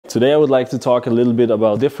Today I would like to talk a little bit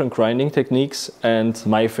about different grinding techniques and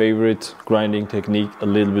my favorite grinding technique a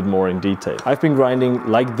little bit more in detail. I've been grinding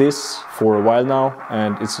like this for a while now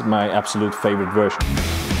and it's my absolute favorite version.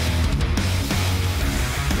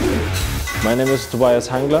 My name is Tobias.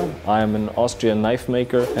 I am an Austrian knife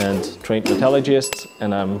maker and trained metallurgist,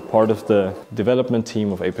 and I'm part of the development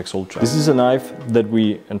team of Apex Ultra. This is a knife that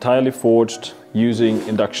we entirely forged using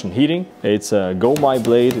induction heating. It's a Gomai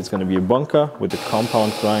blade. It's going to be a bunker with a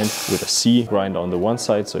compound grind with a C grind on the one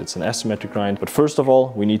side, so it's an asymmetric grind. But first of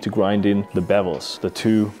all, we need to grind in the bevels, the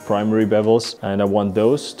two primary bevels, and I want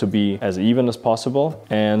those to be as even as possible.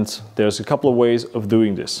 And there's a couple of ways of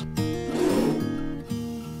doing this.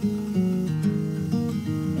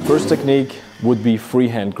 First technique would be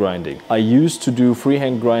freehand grinding. I used to do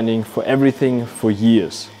freehand grinding for everything for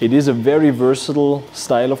years. It is a very versatile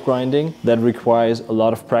style of grinding that requires a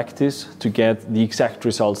lot of practice to get the exact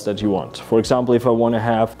results that you want. For example, if I want to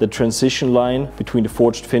have the transition line between the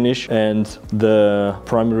forged finish and the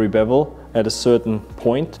primary bevel at a certain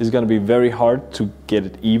point, it's going to be very hard to get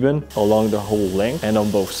it even along the whole length and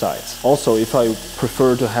on both sides. Also, if I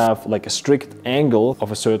prefer to have like a strict angle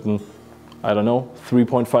of a certain, I don't know,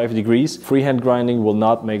 3.5 degrees, freehand grinding will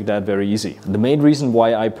not make that very easy. The main reason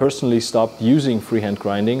why I personally stopped using freehand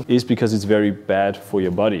grinding is because it's very bad for your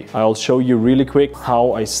body. I'll show you really quick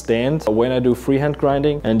how I stand when I do freehand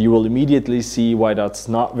grinding, and you will immediately see why that's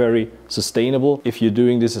not very sustainable if you're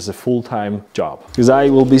doing this as a full-time job. Because I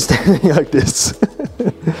will be standing like this.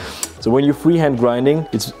 So when you're freehand grinding,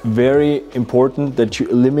 it's very important that you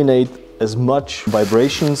eliminate as much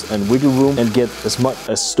vibrations and wiggle room and get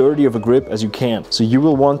as sturdy of a grip as you can. So you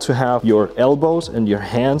will want to have your elbows and your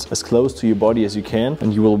hands as close to your body as you can,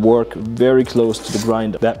 and you will work very close to the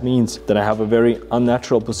grinder. That means that I have a very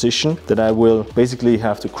unnatural position, that I will basically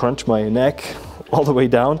have to crunch my neck all the way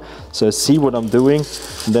down so I see what I'm doing,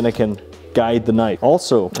 and then I can guide the knife.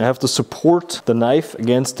 Also, I have to support the knife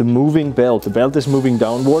against the moving belt. The belt is moving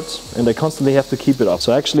downwards and I constantly have to keep it up.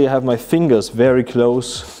 So actually I have my fingers very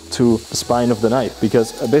close to the spine of the knife,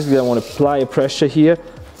 because basically I want to apply a pressure here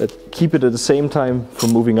that keep it at the same time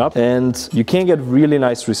from moving up, and you can get really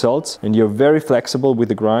nice results, and you're very flexible with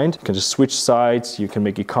the grind. You can just switch sides, you can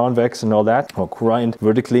make it convex and all that, or grind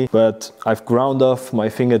vertically. But I've ground off my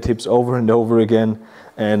fingertips over and over again,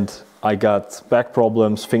 and I got back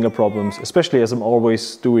problems, finger problems, especially as I'm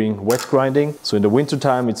always doing wet grinding. So in the winter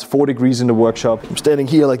time, it's 4 degrees in the workshop. I'm standing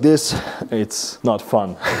here like this. It's not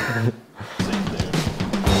fun.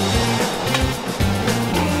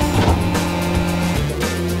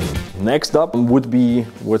 Next up would be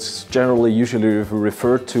what's generally usually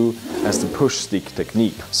referred to as the push stick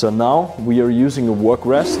technique. So now we are using a work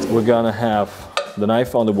rest. We're gonna have the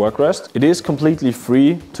knife on the work rest. It is completely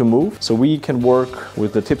free to move, so we can work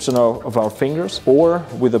with the tips of our fingers or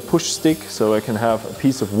with a push stick, so I can have a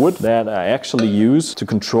piece of wood that I actually use to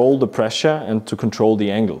control the pressure and to control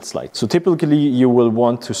the angle slightly. So typically you will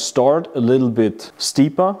want to start a little bit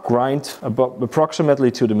steeper, grind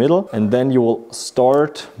approximately to the middle, and then you will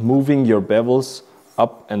start moving your bevels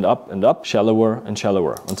up and up and up, shallower and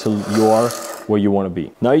shallower, until you are where you want to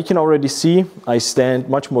be. Now you can already see I stand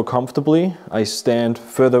much more comfortably. I stand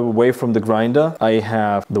further away from the grinder. I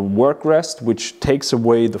have the work rest, which takes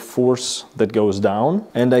away the force that goes down,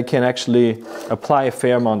 and I can actually apply a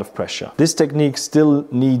fair amount of pressure. This technique still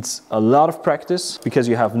needs a lot of practice because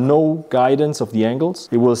you have no guidance of the angles.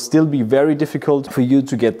 It will still be very difficult for you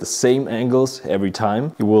to get the same angles every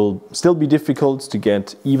time. It will still be difficult to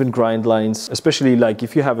get even grind lines, especially like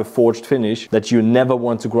if you have a forged finish that you never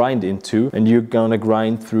want to grind into and you're gonna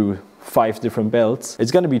grind through 5 different belts.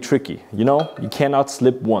 It's gonna be tricky, you know? You cannot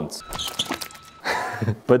slip once.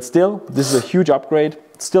 But still, this is a huge upgrade.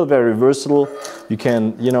 It's still very versatile. You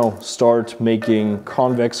can, you know, start making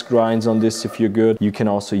convex grinds on this if you're good. You can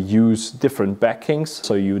also use different backings,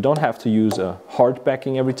 so you don't have to use a hard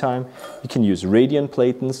backing every time. You can use radiant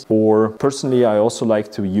platens, or personally I also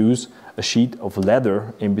like to use a sheet of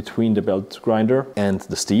leather in between the belt grinder and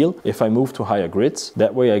the steel. If I move to higher grits,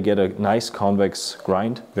 that way I get a nice convex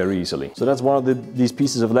grind very easily. So that's one of these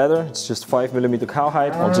pieces of leather. It's just 5mm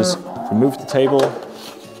cowhide. I'll just remove the table,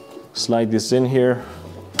 slide this in here,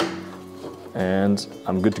 and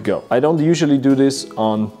I'm good to go. I don't usually do this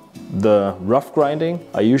on the rough grinding.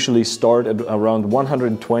 I usually start at around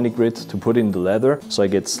 120 grit to put in the leather, so I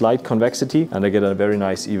get slight convexity and I get a very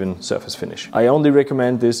nice even surface finish. I only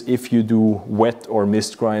recommend this if you do wet or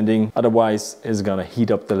mist grinding, otherwise it's gonna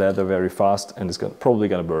heat up the leather very fast and it's probably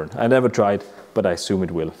gonna burn. I never tried, but I assume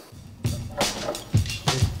it will.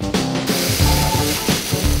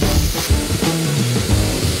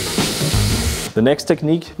 The The next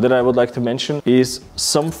technique that I would like to mention is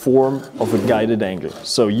some form of a guided angle.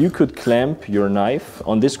 So you could clamp your knife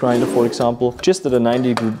on this grinder, for example, just at a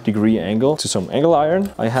 90-degree angle to some angle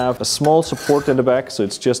iron. I have a small support in the back, so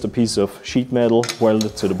it's just a piece of sheet metal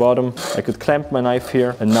welded to the bottom. I could clamp my knife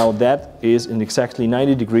here, and now that is in exactly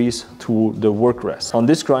 90 degrees to the work rest. On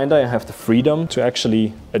this grinder, I have the freedom to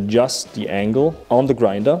actually adjust the angle on the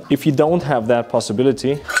grinder. If you don't have that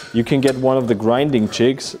possibility, you can get one of the grinding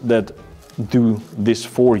jigs that do this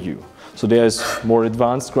for you. So there's more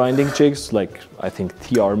advanced grinding jigs, like I think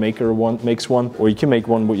TR makes one, or you can make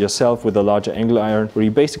one with yourself with a larger angle iron, where you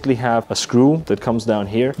basically have a screw that comes down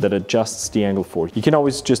here that adjusts the angle for you. You can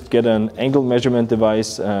always just get an angle measurement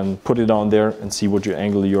device and put it on there and see what your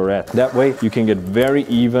angle you're at. That way you can get very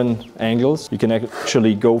even angles. You can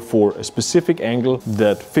actually go for a specific angle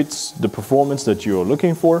that fits the performance that you're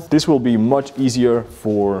looking for. This will be much easier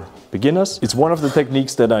for beginners. It's one of the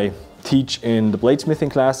techniques that I teach in the bladesmithing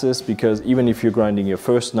classes, because even if you're grinding your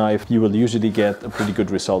first knife, you will usually get a pretty good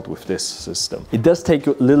result with this system. It does take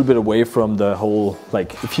a little bit away from the whole,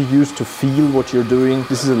 like, if you used to feel what you're doing,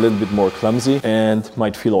 this is a little bit more clumsy and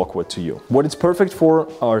might feel awkward to you. What it's perfect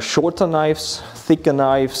for are shorter knives, thicker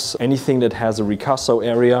knives, anything that has a ricasso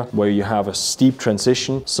area where you have a steep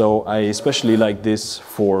transition. So I especially like this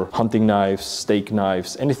for hunting knives, steak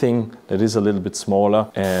knives, anything that is a little bit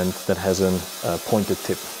smaller and that has a pointed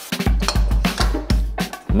tip.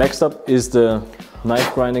 Next up is the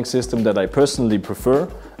knife grinding system that I personally prefer,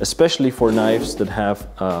 especially for knives that have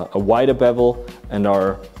a wider bevel and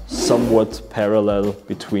are somewhat parallel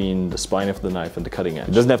between the spine of the knife and the cutting edge.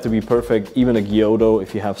 It doesn't have to be perfect. Even a Gyuto,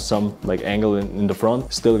 if you have some like angle in the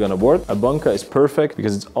front, still gonna work. A bunker is perfect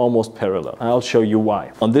because it's almost parallel. I'll show you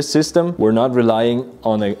why. On this system, we're not relying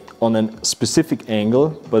on a specific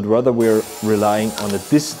angle, but rather we're relying on a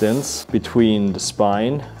distance between the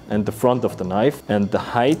spine and the front of the knife, and the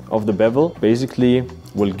height of the bevel basically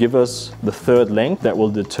will give us the third length that will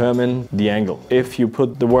determine the angle. If you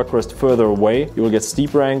put the work rest further away, you will get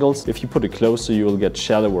steeper angles. If you put it closer, you will get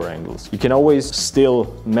shallower angles. You can always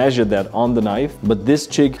still measure that on the knife, but this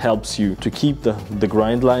jig helps you to keep the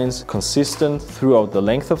grind lines consistent throughout the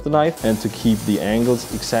length of the knife and to keep the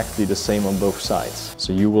angles exactly the same on both sides.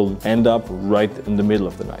 So you will end up right in the middle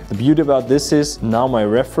of the knife. The beauty about this is now my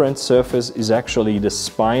reference surface is actually the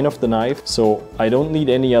spine of the knife, so I don't need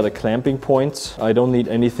any other clamping points. I don't need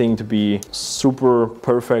anything to be super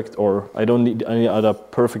perfect, or I don't need any other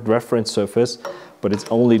perfect reference surface, but it's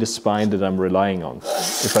only the spine that I'm relying on.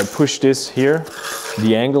 If I push this here,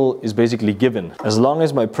 the angle is basically given. As long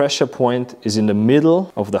as my pressure point is in the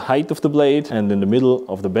middle of the height of the blade and in the middle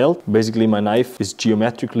of the belt, basically my knife is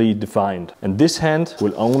geometrically defined. And this hand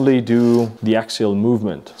will only do the axial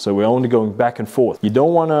movement. So we're only going back and forth. You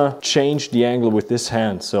don't want to change the angle with this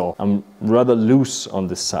hand, so I'm rather loose on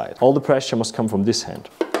this side. All the pressure must come from this hand.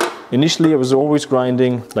 Initially I was always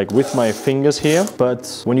grinding like with my fingers here,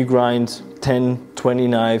 but when you grind 10, 20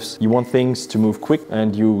 knives, you want things to move quick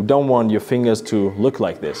and you don't want your fingers to look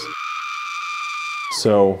like this.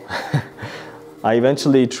 So I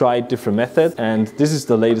eventually tried different methods, and this is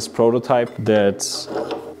the latest prototype that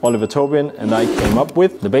Oliver Tobin and I came up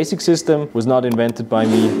with. The basic system was not invented by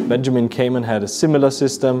me. Benjamin Kamon had a similar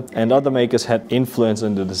system, and other makers had influence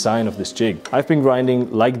in the design of this jig. I've been grinding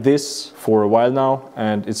like this for a while now,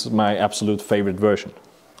 and it's my absolute favorite version.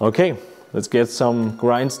 Okay, let's get some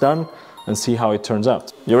grinds done and see how it turns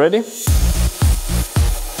out. You ready?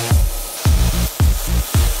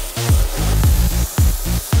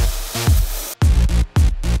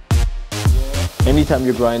 Anytime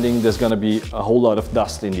you're grinding, there's gonna be a whole lot of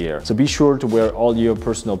dust in the air. So be sure to wear all your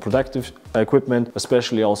personal protective equipment,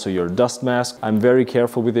 especially also your dust mask. I'm very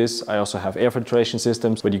careful with this. I also have air filtration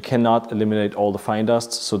systems, but you cannot eliminate all the fine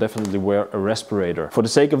dust, so definitely wear a respirator. For the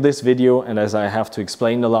sake of this video, and as I have to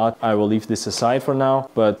explain a lot, I will leave this aside for now.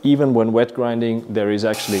 But even when wet grinding, there is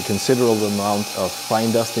actually a considerable amount of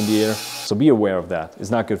fine dust in the air. So be aware of that.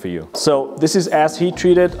 It's not good for you. So this is as heat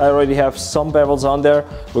treated. I already have some bevels on there.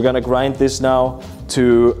 We're gonna grind this now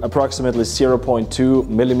to approximately 0.2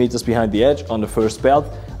 millimeters behind the edge on the first belt.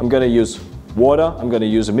 I'm gonna use water. I'm gonna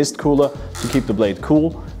use a mist cooler to keep the blade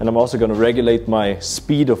cool. And I'm also gonna regulate my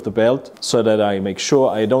speed of the belt so that I make sure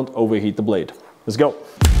I don't overheat the blade. Let's go.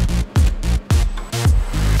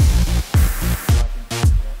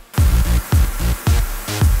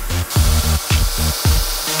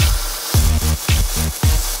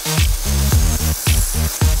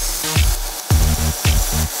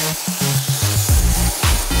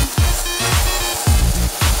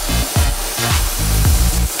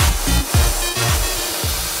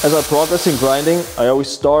 As I progress in grinding, I always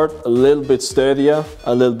start a little bit sturdier,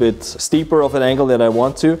 a little bit steeper of an angle that I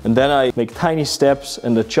want to, and then I make tiny steps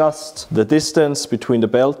and adjust the distance between the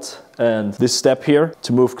belt and this step here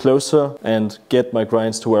to move closer and get my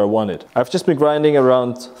grinds to where I want it. I've just been grinding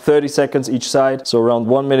around 30 seconds each side, so around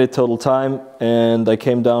 1 minute total time, and I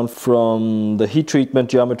came down from the heat treatment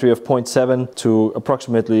geometry of 0.7 to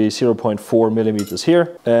approximately 0.4 millimeters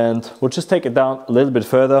here, and we'll just take it down a little bit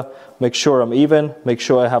further, make sure I'm even, make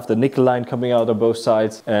sure I have the nickel line coming out on both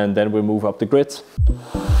sides, and then we move up the grits.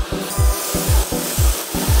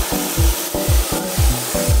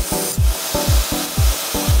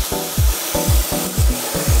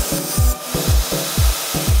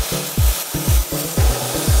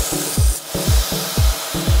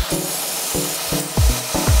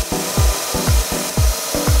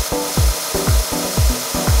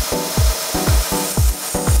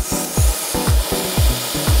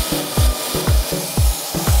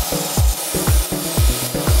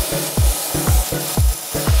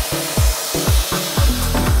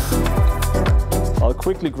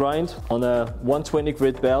 Quickly grind on a 120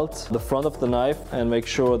 grit belt the front of the knife and make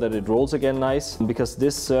sure that it rolls again nice, because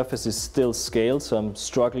this surface is still scaled, so I'm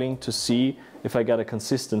struggling to see if I got a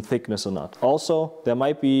consistent thickness or not. Also, there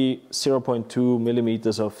might be 0.2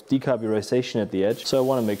 millimeters of decarburization at the edge, so I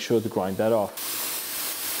want to make sure to grind that off.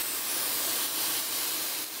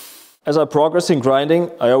 As I progress in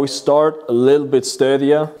grinding, I always start a little bit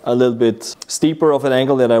sturdier, a little bit steeper of an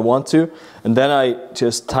angle that I want to, and then I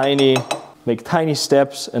just make tiny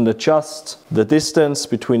steps and adjust the distance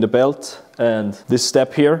between the belt and this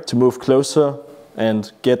step here to move closer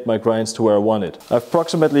and get my grinds to where I want it. I've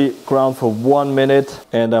approximately ground for 1 minute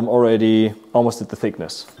and I'm already almost at the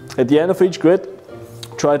thickness. At the end of each grit,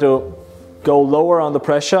 try to go lower on the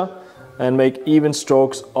pressure and make even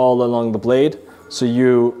strokes all along the blade, so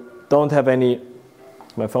you don't have any...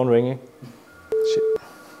 Is my phone ringing? Shit.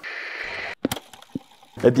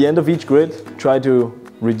 At the end of each grit, try to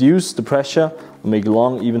reduce the pressure, make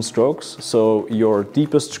long even strokes, so your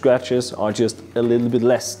deepest scratches are just a little bit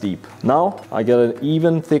less deep. Now I get an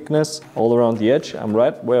even thickness all around the edge. I'm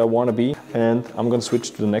right where I want to be, and I'm going to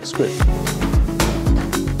switch to the next grit.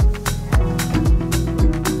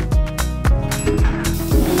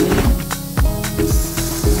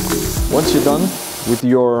 Once you're done with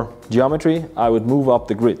your geometry, I would move up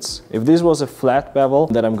the grits. If this was a flat bevel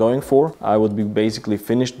that I'm going for, I would be basically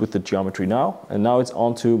finished with the geometry now, and now it's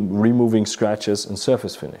on to removing scratches and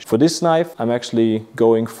surface finish. For this knife, I'm actually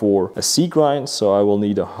going for a C grind, so I will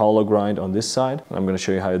need a hollow grind on this side, and I'm going to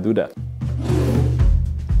show you how to do that.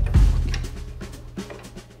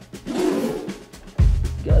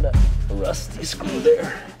 Got a rusty screw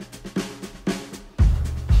there.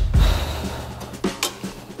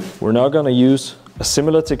 We're now going to use a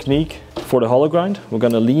similar technique for the hollow grind. We're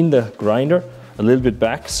going to lean the grinder a little bit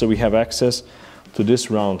back so we have access to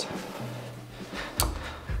this round.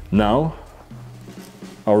 Now,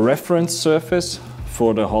 our reference surface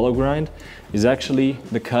for the hollow grind is actually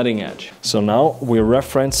the cutting edge. So now we're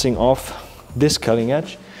referencing off this cutting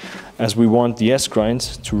edge, as we want the S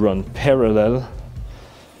grinds to run parallel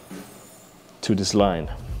to this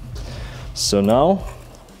line. So now,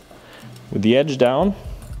 with the edge down,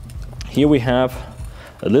 here we have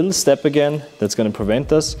a little step again that's going to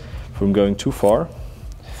prevent us from going too far.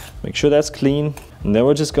 Make sure that's clean, and then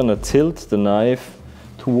we're just going to tilt the knife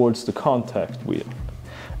towards the contact wheel.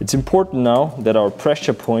 It's important now that our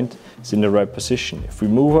pressure point is in the right position. If we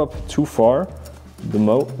move up too far, the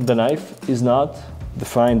knife is not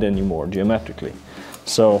defined anymore geometrically.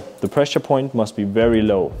 So the pressure point must be very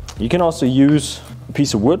low. You can also use a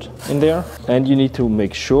piece of wood in there, and you need to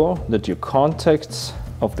make sure that your contacts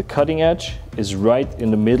of the cutting edge is right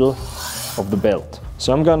in the middle of the belt.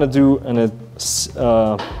 So I'm gonna do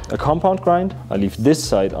a compound grind. I leave this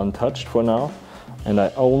side untouched for now, and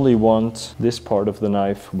I only want this part of the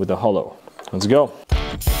knife with a hollow. Let's go.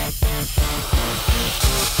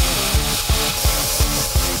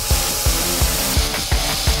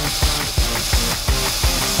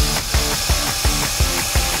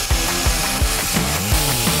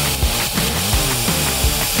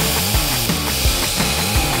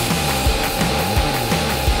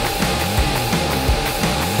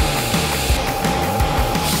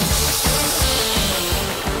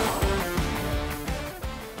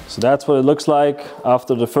 So that's what it looks like.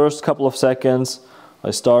 After the first couple of seconds,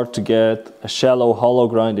 I start to get a shallow hollow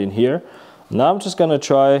grind in here. Now I'm just gonna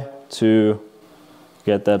try to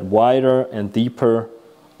get that wider and deeper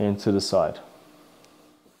into the side.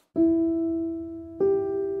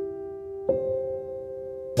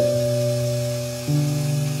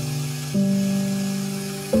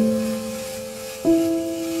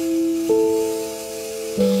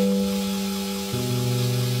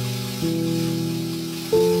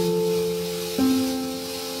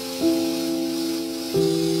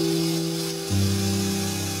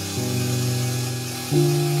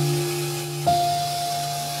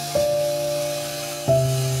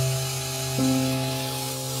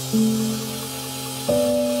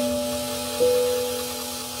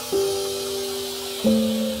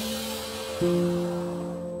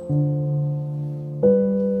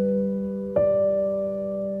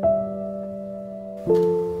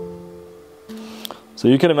 So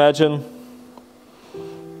you can imagine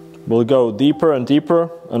we'll go deeper and deeper,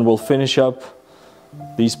 and we'll finish up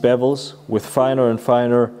these bevels with finer and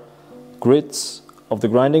finer grits of the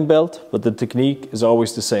grinding belt, but the technique is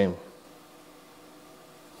always the same.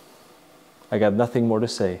 I got nothing more to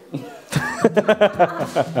say.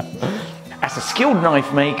 As a skilled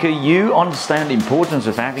knife maker, you understand the importance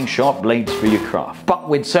of having sharp blades for your craft. But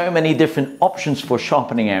with so many different options for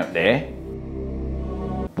sharpening out there,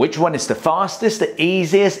 which one is the fastest, the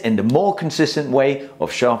easiest, and the more consistent way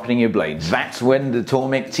of sharpening your blades? That's when the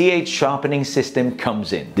Tormek TH sharpening system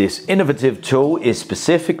comes in. This innovative tool is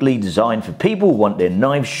specifically designed for people who want their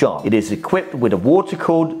knives sharp. It is equipped with a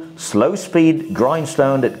water-cooled, slow-speed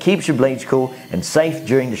grindstone that keeps your blades cool and safe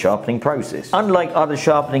during the sharpening process. Unlike other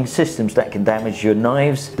sharpening systems that can damage your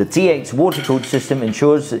knives, the TH water-cooled system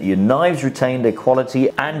ensures that your knives retain their quality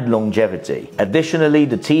and longevity. Additionally,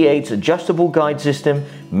 the TH adjustable guide system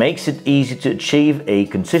makes it easy to achieve a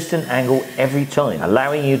consistent angle every time,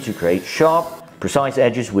 allowing you to create sharp, precise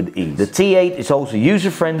edges with ease. The T8 is also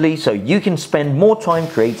user-friendly, so you can spend more time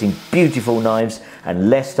creating beautiful knives and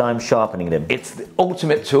less time sharpening them. It's the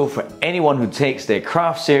ultimate tool for anyone who takes their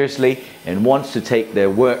craft seriously and wants to take their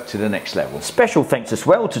work to the next level. Special thanks as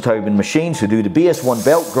well to Tobin Machines, who do the BS1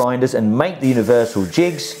 belt grinders and make the universal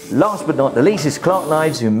jigs. Last but not the least is Clark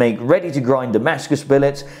Knives, who make ready-to-grind Damascus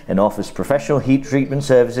billets and offers professional heat treatment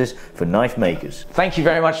services for knife makers. Thank you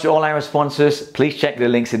very much to all our sponsors. Please check the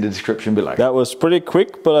links in the description below. That was pretty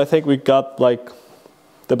quick, but I think we got like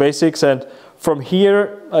the basics, and from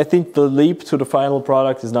here I think the leap to the final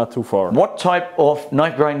product is not too far. What type of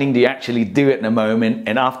knife grinding do you actually do at the moment?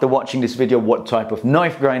 And after watching this video, what type of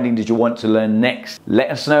knife grinding did you want to learn next? Let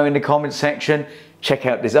us know in the comment section. Check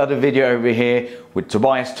out this other video over here where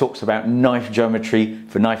Tobias talks about knife geometry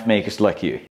for knife makers like you.